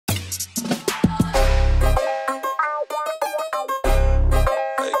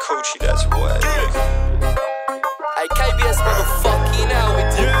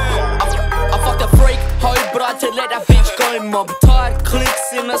to let that bitch go. Mob tight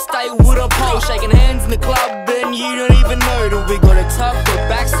clicks and I stay with a pole. Shaking hands in the club and you don't even know that we got a tuck or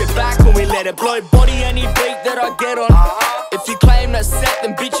back, step back when we let it blow. Body any beat that I get on. If you claim that's set,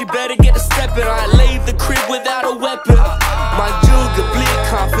 then bitch you better get a step in. I leave the crib without a weapon. My Juga blick,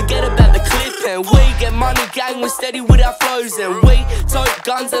 can't forget about the clip. And we get money gang, we're steady with our flows. And we tote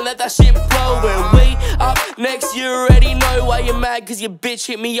guns and let that shit blow. And we up next, you already know why you're mad, cause your bitch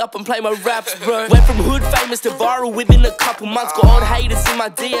hit me up and play my raps, bro. Went from hood famous to viral within a couple months. Got old haters in my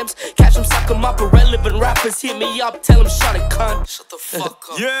DMs, catch them, suck them up. Irrelevant rappers hit me up, tell them shut it, cunt. Shut the fuck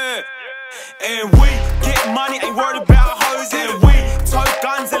up. Yeah. And we get money, ain't worried about hoes. And we tote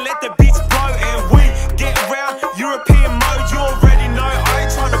guns and let the beats blow. And we get round European mode, you already know. I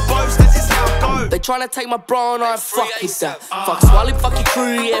ain't trying to boast, that's just how it goes. They tryna take my bro and I fuck with that. Fuck Swally, fuck your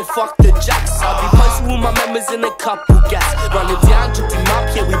crew, yeah, fuck the jacks. I'll be posting with my members in a couple gas. Running down, juked him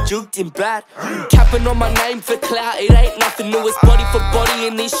up, yeah, we juked him bad. Capping on my name for clout, it ain't nothing new. It's body for body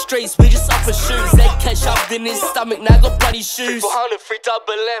in these streets, we just up for shoes. They catch up in his stomach, now got bloody shoes. 400, free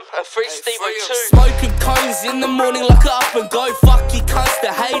double M, and free Steve too. Smoking cones in the morning like a up and go. Fuck you cunts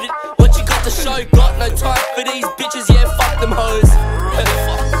that hate it, what you got to show? Got no time for these bitches, yeah, fuck them hoes.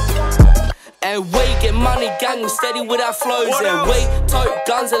 And we get money gang, we steady with our flows. And we tote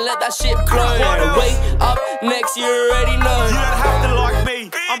guns and let that shit blow. And we up next, you already know. You don't have to like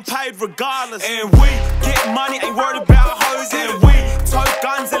me, I'm paid regardless. And we get money, ain't worried about hoes. And we tote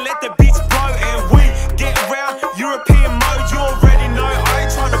guns and let the beats blow. And we get round European mode, you already know. I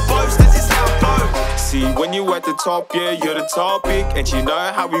ain't trying to boast, that's just how it goes. See, when you at the top, yeah, you're the topic. And she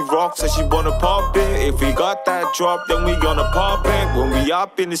know how we rock, so she wanna pop it. If we got that drop, then we gonna pop it. When we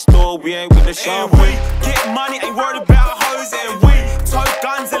up in the store, we ain't with the shop. And we get money, ain't worried about hoes. And we